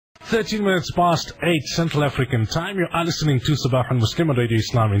13 minutes past 8 Central African time. You are listening to Sabah al-Muslim on Radio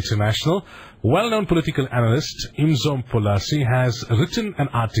Islam International. Well-known political analyst Imzo Mpolasi has written an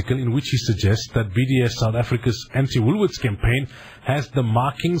article in which he suggests that BDS South Africa's anti-Woolworths campaign has the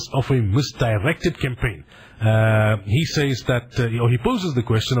markings of a misdirected campaign. He says that, he poses the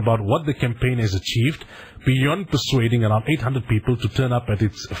question about what the campaign has achieved beyond persuading around 800 people to turn up at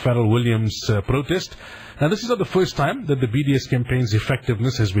its Pharrell Williams protest. Now, this is not the first time that the BDS campaign's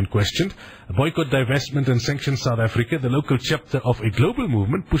effectiveness has been questioned. Boycott, Divestment and Sanction South Africa, the local chapter of a global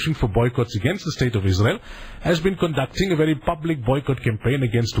movement pushing for boycotts against the State of Israel, has been conducting a very public boycott campaign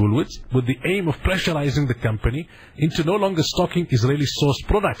against Woolworths with the aim of pressurizing the company into no longer stocking Israeli-sourced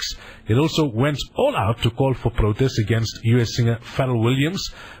products. It also went all out to call for protests against US singer Pharrell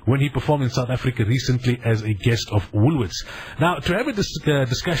Williams when he performed in South Africa recently as a guest of Woolworths. Now, to have a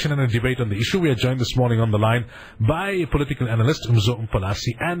discussion and a debate on the issue, we are joined this morning on the line by political analyst Imzo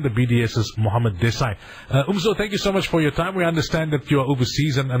Mpolasi and the BDS's Mohammed Desai. Umzo, thank you so much for your time. We understand that you are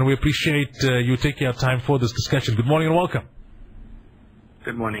overseas and we appreciate you taking your time for this discussion. Good morning and welcome.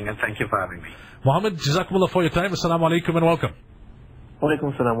 Good morning and thank you for having me. Mohammed, Jazakumullah for your time. Assalamu alaikum and welcome.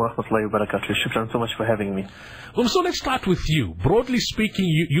 Walaikum salam wa rahmatullahi wa barakatuh. Shukran so much for having me. So let's start with you. Broadly speaking,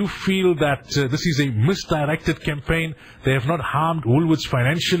 you feel that this is a misdirected campaign. They have not harmed Woolworths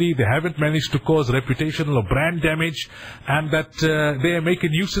financially. They haven't managed to cause reputational or brand damage, and that they make a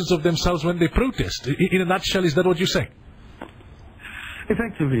nuisance of themselves when they protest. In a nutshell, is that what you're saying?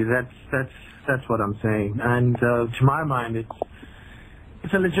 Effectively, that's what I'm saying. And to my mind,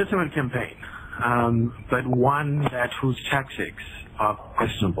 it's a legitimate campaign, but one whose tactics are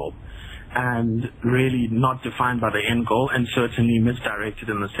questionable and really not defined by the end goal, and certainly misdirected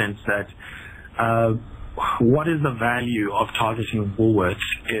in the sense that what is the value of targeting Woolworths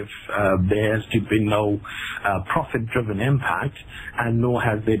if there has to be no profit-driven impact, and nor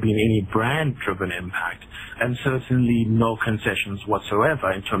has there been any brand-driven impact, and certainly no concessions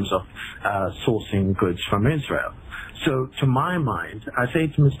whatsoever in terms of sourcing goods from Israel. So to my mind, I say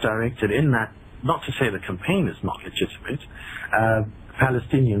it's misdirected in that, not to say the campaign is not legitimate.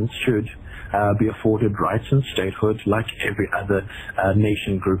 Palestinians should be afforded rights and statehood like every other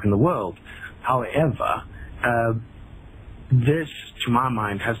nation group in the world. However, this, to my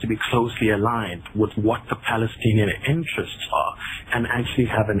mind, has to be closely aligned with what the Palestinian interests are and actually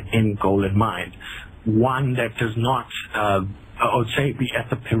have an end goal in mind. One that does not, I would say, be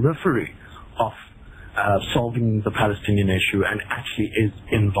at the periphery of solving the Palestinian issue and actually is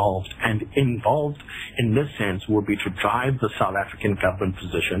involved. And involved in this sense would be to drive the South African government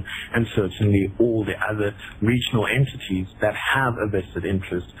position and certainly all the other regional entities that have a vested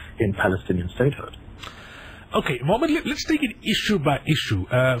interest in Palestinian statehood. Okay, Mohammed, let's take it issue by issue.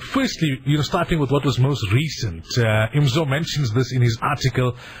 Firstly, starting with what was most recent. Imzo mentions this in his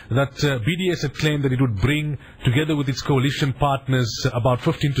article that BDS had claimed that it would bring, together with its coalition partners, about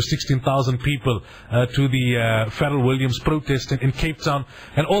 15 to 16,000 people to the Pharrell Williams protest in Cape Town.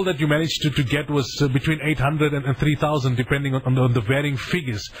 And all that you managed to get was between 800 and 3,000, depending on the varying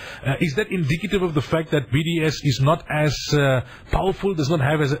figures. Is that indicative of the fact that BDS is not as powerful, does not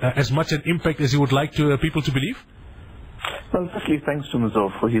have as much an impact as you would like to people to believe? Well, firstly, thanks to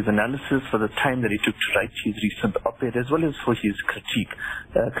Imzo for his analysis, for the time that he took to write his recent op-ed, as well as for his critique.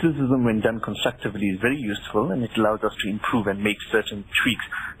 Criticism, when done constructively, is very useful, and it allows us to improve and make certain tweaks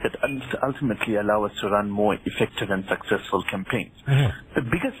that ultimately allow us to run more effective and successful campaigns. Mm-hmm. The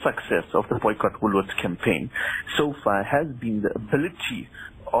biggest success of the Boycott Woolworths campaign so far has been the ability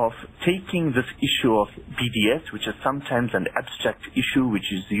of taking this issue of BDS, which is sometimes an abstract issue, which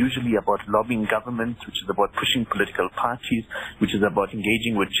is usually about lobbying governments, which is about pushing political parties, which is about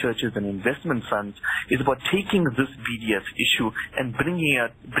engaging with churches and investment funds, is about taking this BDS issue and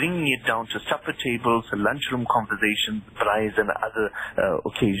bringing it down to supper tables, lunchroom conversations, braais, and other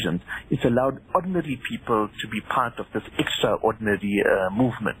occasions. It's allowed ordinary people to be part of this extraordinary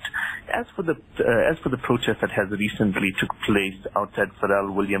movement. As for the protest that has recently took place outside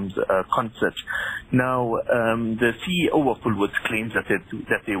Pharrell Williams concert, now the CEO of Woolworths claims that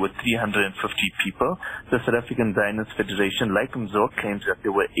there were 350 people. The South African Zionist Federation, like Imzo, claims that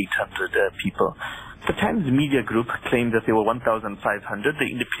there were 800 people. The Times Media Group claimed that there were 1,500. The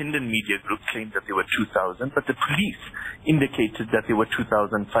Independent Media Group claimed that there were 2,000. But the police indicated that there were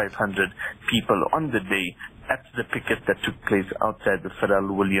 2,500 people on the day at the picket that took place outside the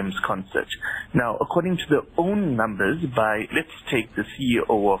Pharrell Williams concert. Now, according to their own numbers by, let's take the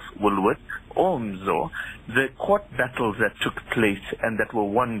CEO of Woolworths, Omzo, the court battles that took place and that were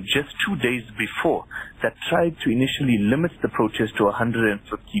won just 2 days before that tried to initially limit the protest to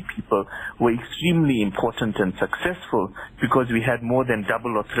 150 people were extremely important and successful because we had more than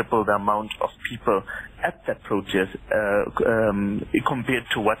double or triple the amount of people at that protest compared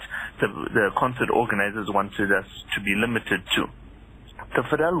to what the concert organizers wanted us to be limited to. The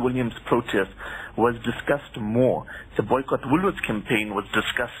Pharrell Williams protest was discussed more. The Boycott Woolworths campaign was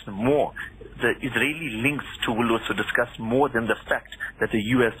discussed more. The Israeli links to Woolworths were discussed more than the fact that a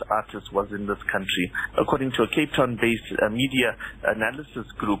U.S. artist was in this country. According to a Cape Town-based media analysis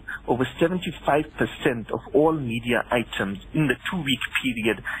group, over 75% of all media items in the 2-week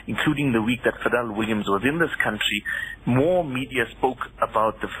period, including the week that Pharrell Williams was in this country, more media spoke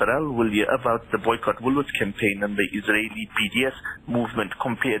about the Boycott Woolworths campaign than the Israeli BDS movement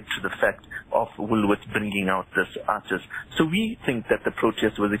compared to the fact of Woolworths bringing out this artist. So we think that the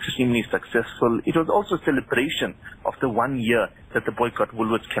protest was extremely successful. It was also a celebration of the 1 year that the Boycott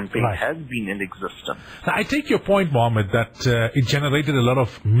Woolworths campaign has been in existence. Now, I take your point, Mohammed, that it generated a lot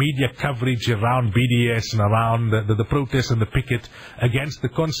of media coverage around BDS and around the protest and the picket against the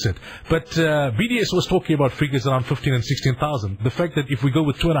concert. But BDS was talking about figures around 15 and 16,000. The fact that if we go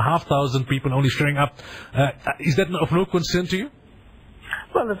with 2,500 people only showing up, is that of no concern to you?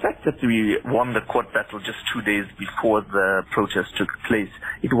 Well, the fact that we won the court battle just 2 days before the protest took place,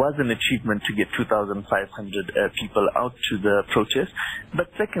 it was an achievement to get 2,500 people out to the protest.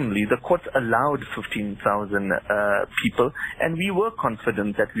 But secondly, the court allowed 15,000 people, and we were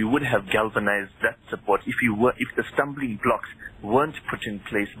confident that we would have galvanized that support if the stumbling blocks weren't put in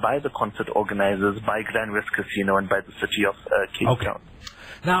place by the concert organizers, by Grand West Casino, and by the city of Cape Town.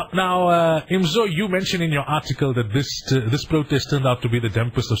 Now, Imzo, you mentioned in your article that this protest turned out to be the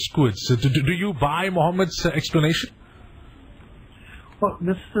tempest of squids. So do you buy Mohammed's explanation? Well,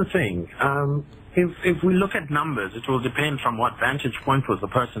 this is the thing. If we look at numbers, it will depend from what vantage point was the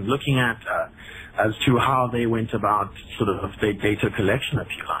person looking at as to how they went about sort of their data collection, if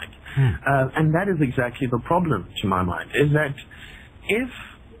you like. And that is exactly the problem, to my mind, is that if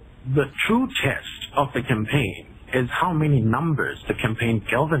the true test of the campaign is how many numbers the campaign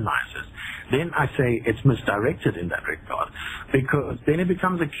galvanizes, then I say it's misdirected in that regard, because then it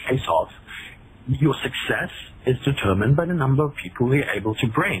becomes a case of your success is determined by the number of people you're able to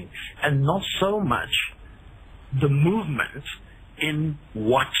bring, and not so much the movement in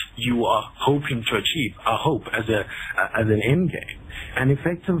what you are hoping to achieve, a hope as an end game. And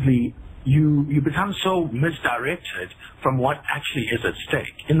effectively, you become so misdirected from what actually is at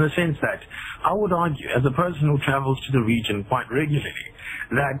stake, in the sense that I would argue, as a person who travels to the region quite regularly,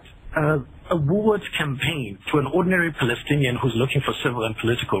 that a Woolworths campaign to an ordinary Palestinian who's looking for civil and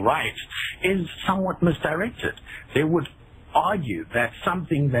political rights is somewhat misdirected. They would argue that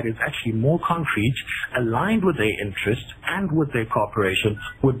something that is actually more concrete, aligned with their interests and with their cooperation,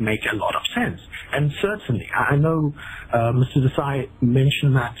 would make a lot of sense. And certainly, I know Mr. Desai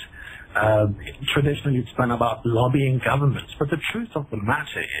mentioned that traditionally it's been about lobbying governments, but the truth of the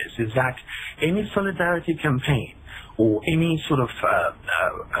matter is that any solidarity campaign or any sort of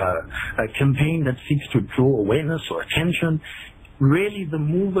a campaign that seeks to draw awareness or attention, really the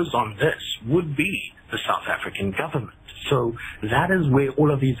movers on this would be the South African government. So that is where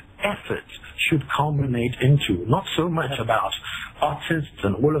all of these efforts should culminate into, not so much about artists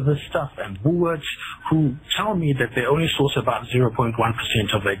and all of this stuff and Woolworths who tell me that they only source about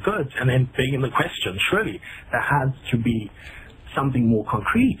 0.1% of their goods, and then begging the question, surely there has to be something more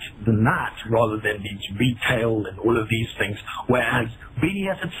concrete than that, rather than these retail and all of these things, whereas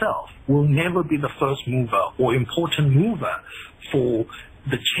BDS itself will never be the first mover or important mover for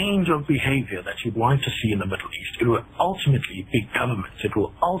the change of behavior that you'd want to see in the Middle East. It will ultimately be governments. It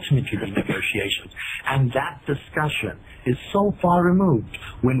will ultimately be negotiations. And that discussion is so far removed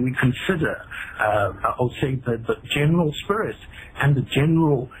when we consider, I'll say, the general spirit and the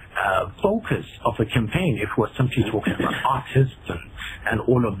general focus of the campaign. If we're simply talking about artists and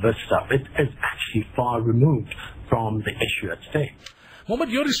all of this stuff, it is actually far removed from the issue at stake.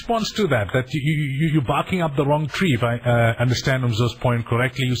 Mohammed, your response to that you're barking up the wrong tree, if I understand Umzo's point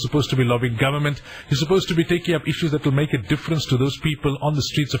correctly. You're supposed to be lobbying government. You're supposed to be taking up issues that will make a difference to those people on the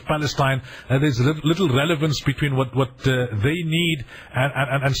streets of Palestine. There's little relevance between what they need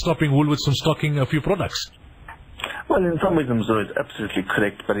and stopping Woolworths from stocking a few products. Well, in some ways, Umzo is absolutely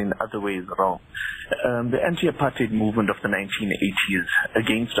correct, but in other ways wrong. The anti-apartheid movement of the 1980s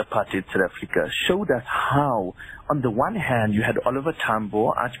against apartheid South Africa showed us how, on the one hand, you had Oliver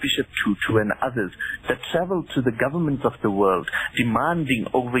Tambo, Archbishop Tutu, and others that traveled to the governments of the world, demanding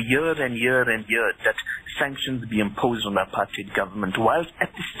over year and year and year that sanctions be imposed on the apartheid government, whilst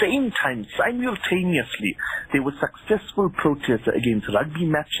at the same time, simultaneously, there were successful protests against rugby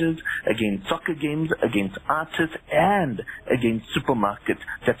matches, against soccer games, against artists, and against supermarkets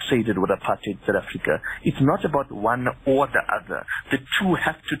that traded with apartheid South Africa. It's not about one or the other. The two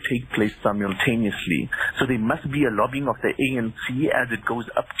have to take place simultaneously. So there must be a lobbying of the ANC as it goes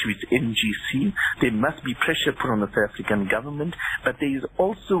up to its NGC. There must be pressure put on the South African government, but there is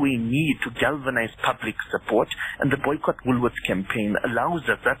also a need to galvanize public support, and the Boycott Woolworths campaign allows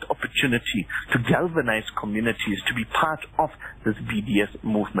us that opportunity to galvanize communities to be part of this BDS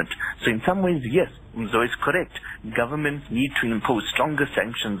movement. So in some ways, yes, Mzo is correct. Governments need to impose stronger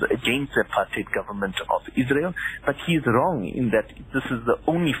sanctions against the apartheid government of Israel, but he is wrong in that this is the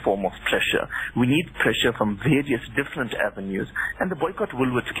only form of pressure. We need pressure from various different avenues, and the Boycott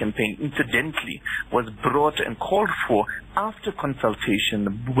Woolworths campaign, incidentally, was brought and called for after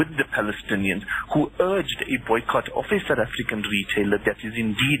consultation with the Palestinians, who urged a boycott of a South African retailer that is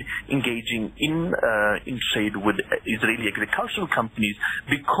indeed engaging in trade with Israeli agricultural companies,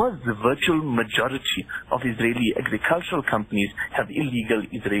 because the virtual majority of Israeli agricultural companies have illegal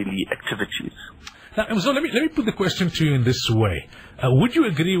Israeli activities. Now, so let me put the question to you in this way. Would you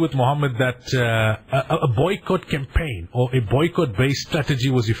agree with Mohammed that a boycott campaign or a boycott-based strategy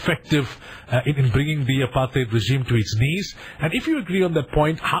was effective in bringing the apartheid regime to its knees? And if you agree on that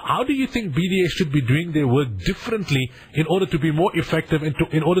point, how do you think BDS should be doing their work differently in order to be more effective and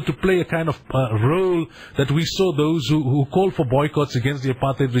in order to play a kind of role that we saw those who call for boycotts against the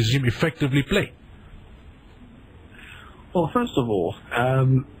apartheid regime effectively play? Well, first of all,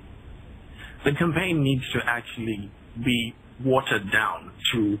 the campaign needs to actually be watered down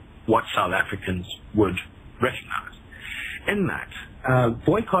to what South Africans would recognize. In that,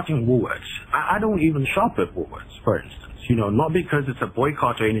 boycotting Woolworths, I don't even shop at Woolworths, for instance. Not because it's a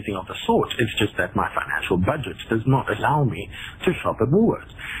boycott or anything of the sort. It's just that my financial budget does not allow me to shop at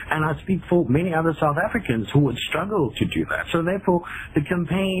Woolworths. And I speak for many other South Africans who would struggle to do that. So therefore, the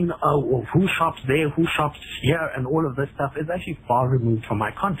campaign of who shops there, who shops here, and all of this stuff is actually far removed from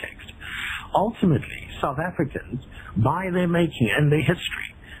my context. Ultimately, South Africans, by their making and their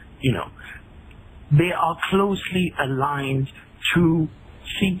history, they are closely aligned to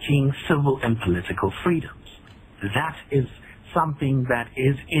seeking civil and political freedoms. That is something that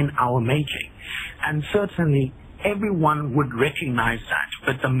is in our making. And certainly everyone would recognize that.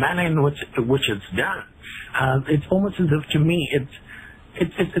 But the manner in which it's done, it's almost as if, to me,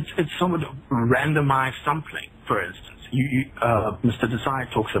 it's somewhat randomized sampling, for instance. Mr.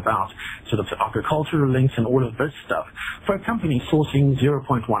 Desai talks about sort of agricultural links and all of this stuff. For a company sourcing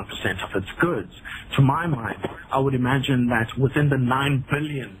 0.1% of its goods, to my mind, I would imagine that within the 9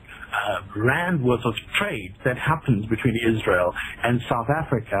 billion rand worth of trade that happens between Israel and South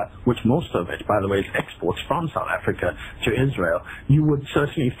Africa, which most of it, by the way, is exports from South Africa to Israel, you would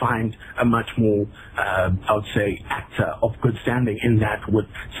certainly find a much more, I would say, actor of good standing in that with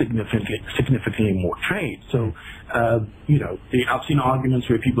significantly more trade. So, I've seen arguments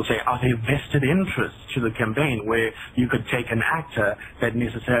where people say, are there vested interests to the campaign where you could take an actor that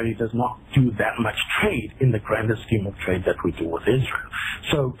necessarily does not do that much trade in the grander scheme of trade that we do with Israel.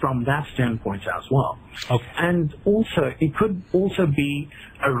 So from that standpoint as well. Okay. And also, it could also be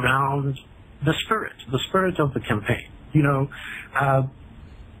around the spirit of the campaign.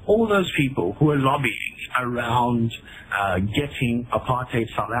 All those people who are lobbying around getting apartheid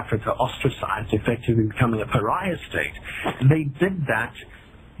South Africa ostracized, effectively becoming a pariah state, they did that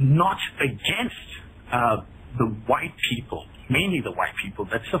not against the white people, mainly the white people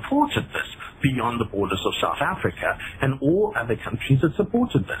that supported this beyond the borders of South Africa and all other countries that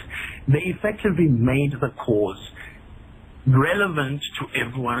supported this. They effectively made the cause relevant to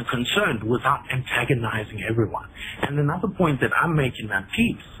everyone concerned without antagonizing everyone. And another point that I'm making that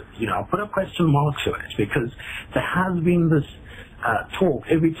piece, I'll put a question mark to it, because there has been this talk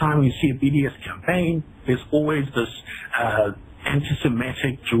every time you see a BDS campaign, there's always this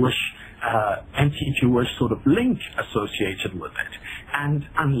anti-Semitic, anti-Jewish sort of link associated with it. And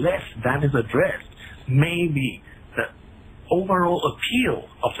unless that is addressed, maybe the overall appeal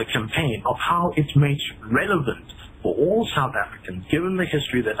of the campaign, of how it's made relevant for all South Africans, given the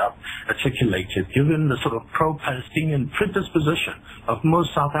history that I've articulated, given the sort of pro-Palestinian predisposition of most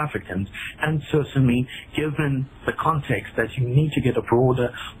South Africans, and certainly given the context that you need to get a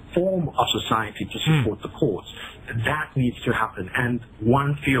broader form of society to support the cause, that needs to happen. And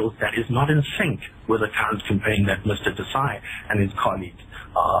one feels that is not in sync with the current campaign that Mr. Desai and his colleagues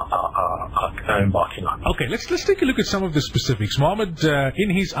are embarking on. Okay, let's take a look at some of the specifics. Mohammed, in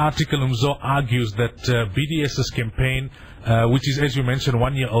his article, Umzo argues that BDS's campaign, which is, as you mentioned,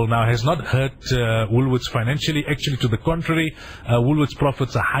 1 year old now, has not hurt Woolworths financially. Actually, to the contrary, Woolworths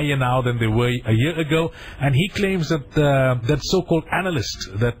profits are higher now than they were a year ago. And he claims that that so-called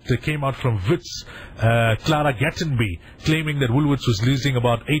analyst that came out from WITS, Clara Gattenby, claiming that Woolworths was losing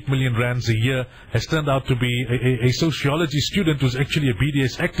about 8 million rands a year, has turned out to be a sociology student who's actually a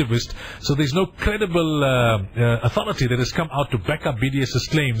BDS activist. So there's no credible authority that has come out to back up BDS's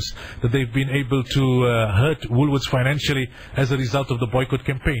claims that they've been able to hurt Woolworths financially as a result of the boycott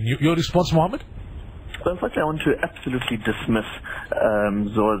campaign. Your response, Mohammed? Well, first I want to absolutely dismiss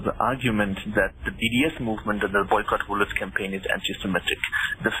Zoa's argument that the BDS movement and the boycott Woolworths campaign is anti-Semitic.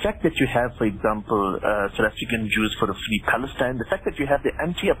 The fact that you have, for example, South African Jews for a Free Palestine, the fact that you have the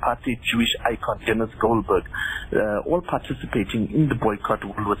anti-apartheid Jewish icon Dennis Goldberg all participating in the boycott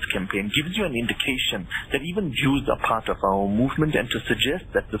Woolworths campaign gives you an indication that even Jews are part of our movement, and to suggest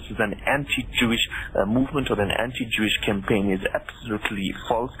that this is an anti-Jewish movement or an anti-Jewish campaign is absolutely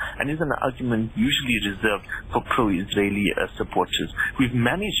false and is an argument usually reserved for pro-Israeli supporters. We've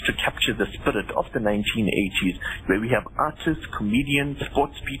managed to capture the spirit of the 1980s, where we have artists, comedians,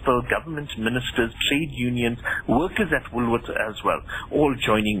 sports people, government ministers, trade unions, workers at Woolworths as well, all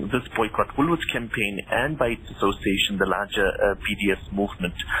joining this boycott Woolworths campaign and by its association, the larger BDS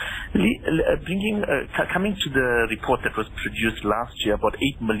movement. Coming to the report that was produced last year, about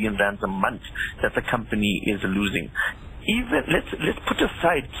 8 million rands a month that the company is losing. Even let's put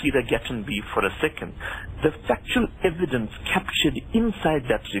aside Kira Gattenby for a second. The factual evidence captured inside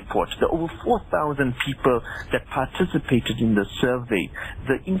that report, the over 4,000 people that participated in the survey,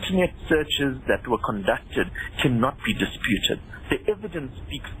 the internet searches that were conducted cannot be disputed. The evidence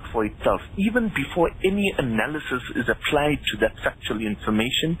speaks for itself. Even before any analysis is applied to that factual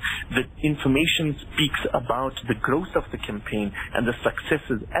information, the information speaks about the growth of the campaign and the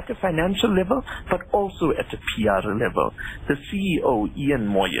successes at a financial level, but also at a PR level. The CEO, Ian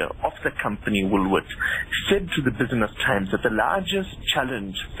Moyer, of the company Woolworths, said to the Business Times that the largest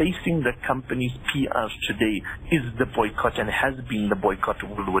challenge facing the company's PRs today is the boycott, and has been the boycott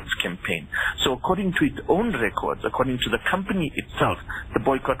Woolworths campaign. So according to its own records, according to the company itself, the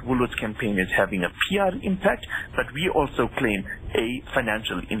boycott Woolworths campaign is having a PR impact, but we also claim a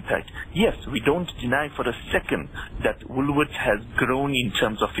financial impact. Yes, we don't deny for a second that Woolworths has grown in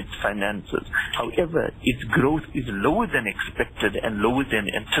terms of its finances. However, its growth is lower than expected and lower than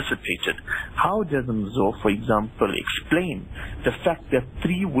anticipated. How does Mzo, for example, explain the fact that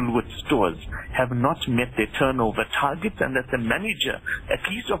 3 Woolworths stores have not met their turnover targets, and that the manager, at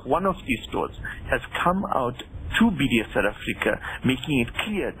least of one of these stores, has come out to BDS South Africa, making it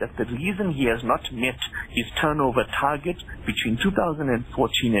clear that the reason he has not met his turnover target between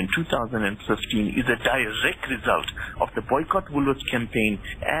 2014 and 2015 is a direct result of the boycott Woolworths campaign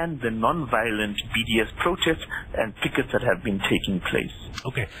and the non-violent BDS protests and pickets that have been taking place.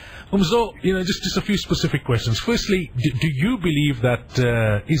 Okay. Umzo, just a few specific questions. Firstly, do you believe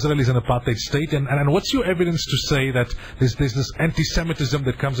that Israel is an apartheid state? And what's your evidence to say that there's this anti-Semitism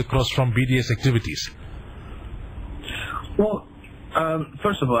that comes across from BDS activities? Well,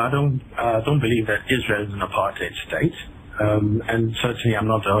 first of all, I don't believe that Israel is an apartheid state, and certainly I'm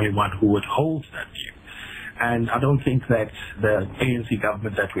not the only one who would hold that view. And I don't think that the ANC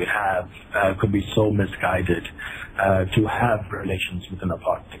government that we have could be so misguided to have relations with an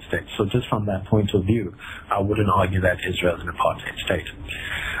apartheid state. So just from that point of view, I wouldn't argue that Israel is an apartheid state.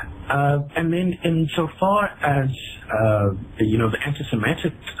 And then insofar as, the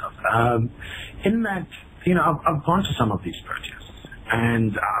anti-Semitic stuff, in that, I've gone to some of these protests,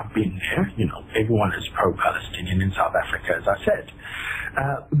 and I've been there. Everyone is pro-Palestinian in South Africa, as I said.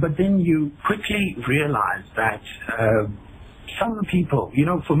 But then you quickly realize that some people,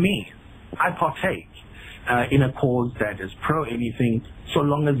 for me, I partake in a cause that is pro-anything, so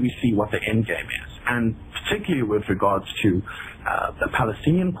long as we see what the end game is. And particularly with regards to the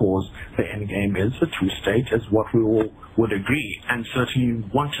Palestinian cause, the end game is a two-state, is what we all would agree, and certainly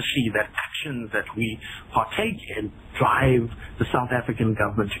want to see that actions that we partake in drive the South African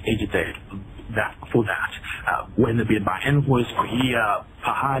government to agitate for that, whether it be by envoys, Korea,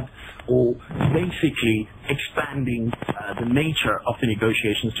 Fahad, or basically expanding the nature of the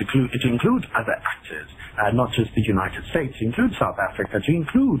negotiations to include other actors, not just the United States, to include South Africa, to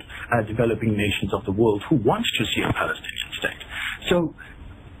include developing nations of the world who want to see a Palestinian state. So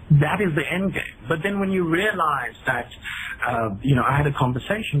that is the end game. But then when you realize that I had a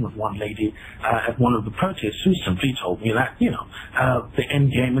conversation with one lady at one of the protests who simply told me that, the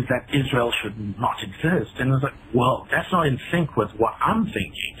end game is that Israel should not exist. And I was like, well, that's not in sync with what I'm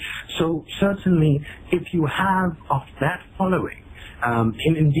thinking. So certainly, if you have of that following, and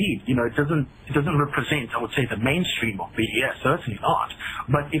indeed, it doesn't represent, I would say, the mainstream of BDS, certainly not.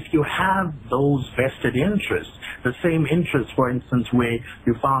 But if you have those vested interests, the same interests, for instance, where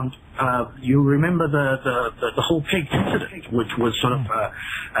you found, you remember the whole pig incident, which was sort of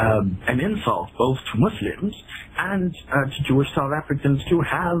an insult both to Muslims and to Jewish South Africans to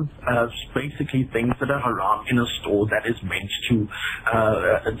have basically things that are haram in a store that is meant to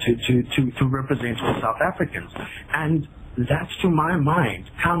represent all South Africans. And that, to my mind,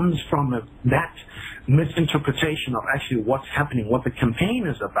 comes from that misinterpretation of actually what's happening, what the campaign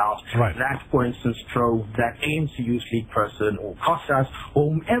is about. Right. That, for instance, drove that ANC Youth League person or Costas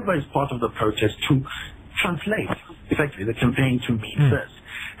or whomever is part of the protest to translate, effectively, the campaign to mean this.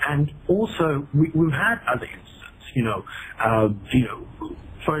 And also, we've had other instances,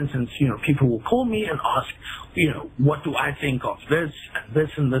 for instance, people will call me and ask, what do I think of this and this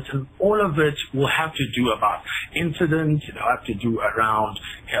and this, and all of it will have to do about incidents, have to do around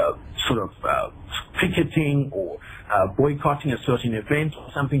picketing or boycotting a certain event or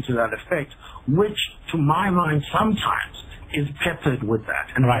something to that effect, which, to my mind, sometimes is peppered with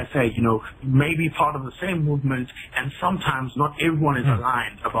that. And right. I say, maybe part of the same movement, and sometimes not everyone is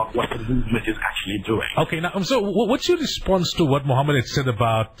aligned about what the movement is actually doing. Okay, now, so what's your response to what Mohammed had said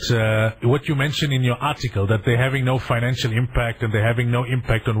about what you mentioned in your article, that they're having no financial impact and they're having no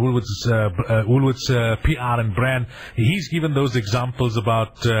impact on Woolworths' PR and brand? He's given those examples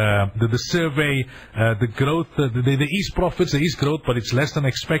about the survey, the growth, the East profits, the East growth, but it's less than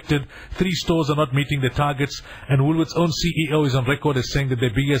expected. 3 stores are not meeting their targets, and Woolworths' own CEO is on record as saying that their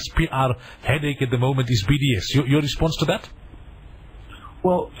biggest PR headache at the moment is BDS. Your response to that?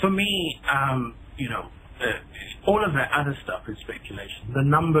 Well, for me, all of that other stuff is speculation. The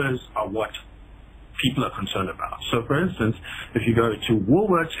numbers are what people are concerned about. So, for instance, if you go to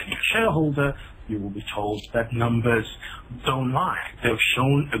Woolworths and you're a shareholder, you will be told that numbers don't lie. They've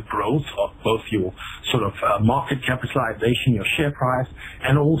shown a growth of both your market capitalization, your share price,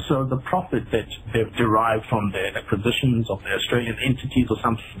 and also the profit that they've derived from their acquisitions of their Australian entities or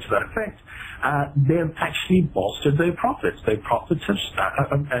something to that effect. They've actually bolstered their profits. Their profits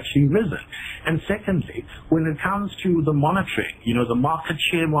have actually risen. And secondly, when it comes to the monitoring, the market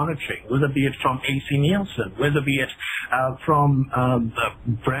share monitoring, whether be it from AC Nielsen, whether be it from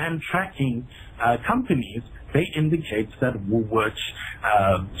the brand tracking companies, they indicate that Woolworths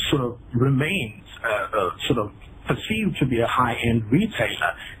remains perceived to be a high-end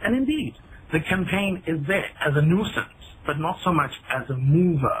retailer. And indeed, the campaign is there as a nuisance, but not so much as a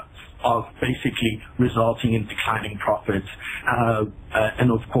mover of basically resulting in declining profits,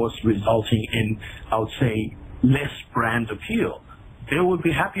 and of course resulting in, I would say, less brand appeal. They would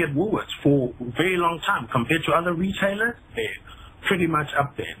be happy at Woolworths for a very long time. Compared to other retailers, they're pretty much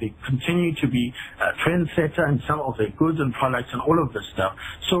up there. They continue to be a trendsetter in some of their goods and products and all of this stuff,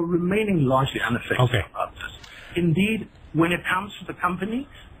 so remaining largely unaffected about this. Indeed, when it comes to the company,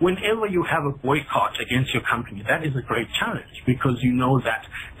 whenever you have a boycott against your company, that is a great challenge, because you know that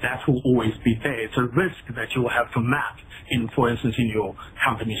will always be there. It's a risk that you will have to map in, for instance, in your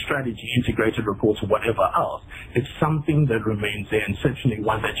company strategy, integrated reports, or whatever else. It's something that remains there, and certainly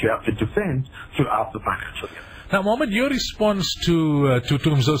one that you have to defend throughout the financial year. Now, Mohammed, your response to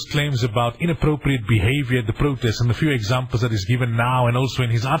those claims about inappropriate behavior at the protest, and a few examples that is given now and also in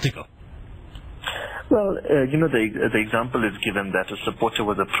his article. Well, the example is given that a supporter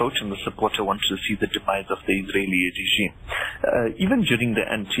was approached and the supporter wanted to see the demise of the Israeli regime. Even during the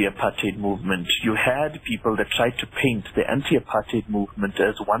anti-apartheid movement, you had people that tried to paint the anti-apartheid movement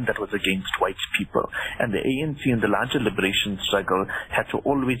as one that was against white people. And the ANC and the larger liberation struggle had to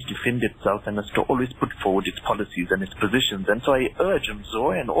always defend itself and has to always put forward its policies and its positions. And so I urge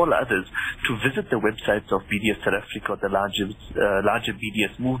Mzo and all others to visit the websites of BDS South Africa, the larger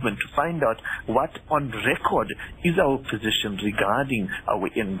BDS movement, to find out what on record is our position regarding our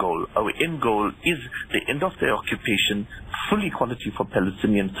end goal. Our end goal is the end of the occupation, full equality for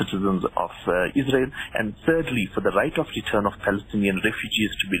Palestinian citizens of Israel, and thirdly, for the right of return of Palestinian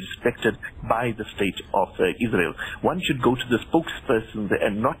refugees to be respected by the state of Israel. One should go to the spokesperson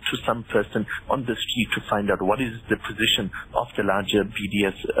and not to some person on the street to find out what is the position of the larger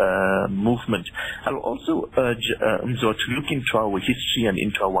BDS movement. I'll also urge Mzo to look into our history and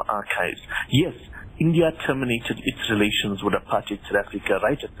into our archives. Yes, India terminated its relations with apartheid South Africa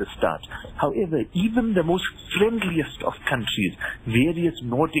right at the start. However, even the most friendliest of countries, various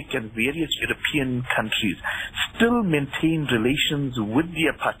Nordic and various European countries, still maintained relations with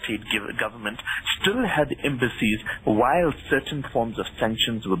the apartheid government, still had embassies while certain forms of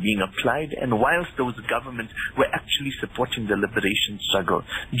sanctions were being applied and whilst those governments were actually supporting the liberation struggle.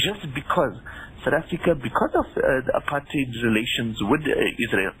 Just because South Africa, because of the apartheid relations with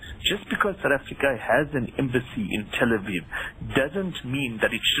Israel, just because South Africa has an embassy in Tel Aviv, doesn't mean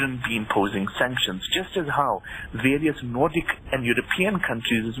that it shouldn't be imposing sanctions. Just as how various Nordic and European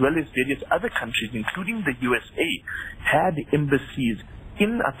countries, as well as various other countries, including the USA, had embassies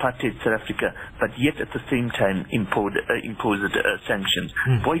in apartheid South Africa, but yet at the same time imposed sanctions.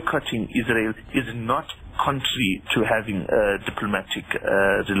 Boycotting Israel is not contrary to having diplomatic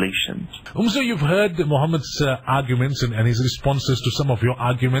relations. So you've heard Mohammed's arguments and his responses to some of your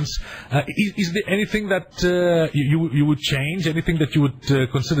arguments. Is there anything that you would change, anything that you would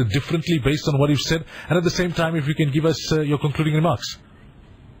consider differently based on what you've said? And at the same time, if you can give us your concluding remarks.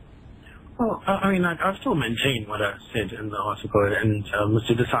 Well, I mean, I still maintain what I said in the article, and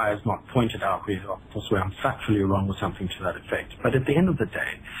Mr. Desai has not pointed out where I'm factually wrong or something to that effect. But at the end of the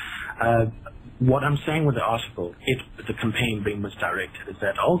day, what I'm saying with the article, the campaign being misdirected, is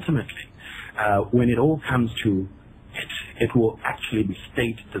that ultimately, when it all comes to it will actually be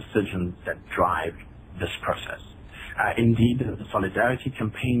state decisions that drive this process. Indeed, the solidarity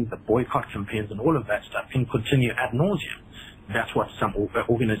campaigns, the boycott campaigns, and all of that stuff can continue ad nauseum. That's what some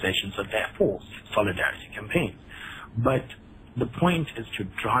organizations are there for, solidarity campaigns. But the point is to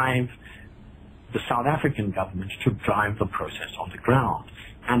drive the South African government to drive the process on the ground,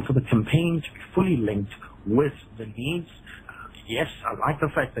 and for the campaign to be fully linked with the needs. Yes, I like the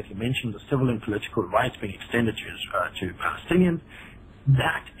fact that you mentioned the civil and political rights being extended to Palestinians.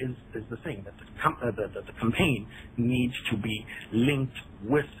 That is the thing, that the campaign needs to be linked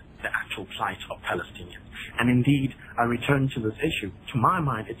with the actual plight of Palestinians. And indeed, I return to this issue. To my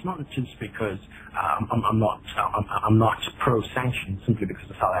mind, it's not just because I'm not pro-sanctions simply because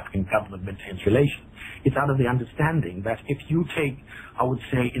the South African government maintains relations. It's out of the understanding that if you take, I would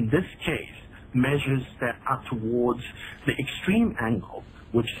say in this case, measures that are towards the extreme angle,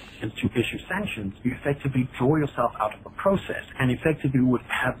 which is to issue sanctions, you effectively draw yourself out of the process and effectively would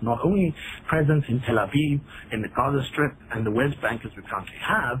have not only presence in Tel Aviv, in the Gaza Strip, and the West Bank as we currently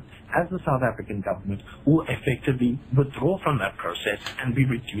have, as the South African government will effectively withdraw from that process and be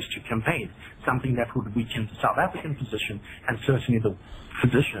reduced to campaign, something that would weaken the South African position and certainly the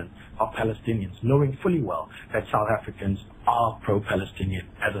position of Palestinians, knowing fully well that South Africans are pro-Palestinian,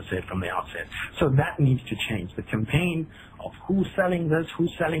 as I said from the outset. So that needs to change. The campaign of who's selling this,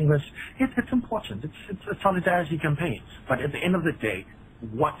 it's important. It's a solidarity campaign. But at the end of the day,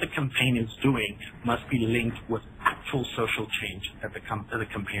 what the campaign is doing must be linked with actual social change that the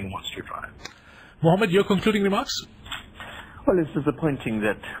campaign wants to drive. Mohammed, your concluding remarks? Well, it's disappointing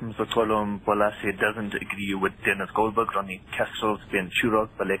that Mr. Kolom Bolase doesn't agree with Dennis Goldberg, Ronnie Castles, Ben Churok,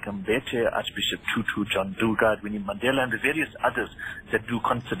 Baleka Mbete, Archbishop Tutu, John Dugard, Winnie Mandela, and the various others that do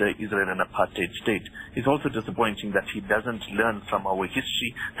consider Israel an apartheid state. It's also disappointing that he doesn't learn from our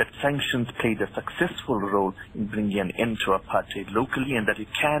history that sanctions played a successful role in bringing an end to apartheid locally and that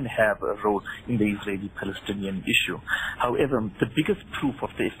it can have a role in the Israeli-Palestinian issue. However, the biggest proof of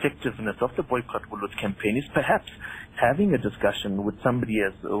the effectiveness of the Boycott Woolworths campaign is perhaps having a discussion with somebody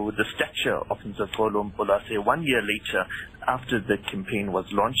with the stature of Mr. Kolom Bolase 1 year later after the campaign was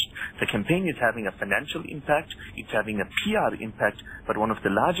launched. The campaign is having a financial impact, it's having a PR impact, but one of the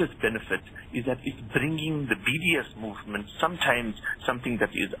largest benefits is that it's bringing the BDS movement, sometimes something that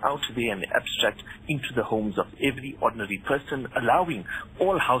is out there and abstract, into the homes of every ordinary person, allowing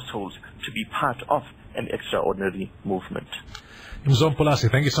all households to be part of an extraordinary movement. Imzom Polasi,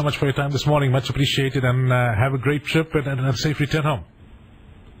 thank you so much for your time this morning. Much appreciated, and have a great trip and a safe return home.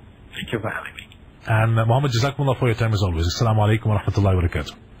 Thank you for having me. And Mohammed, Jazakumullah for your time as always. Assalamu alaikum wa rahmatullahi wa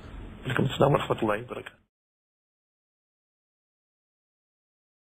barakatuh. Alaikum assalam wa rahmatullahi wa barakatuh.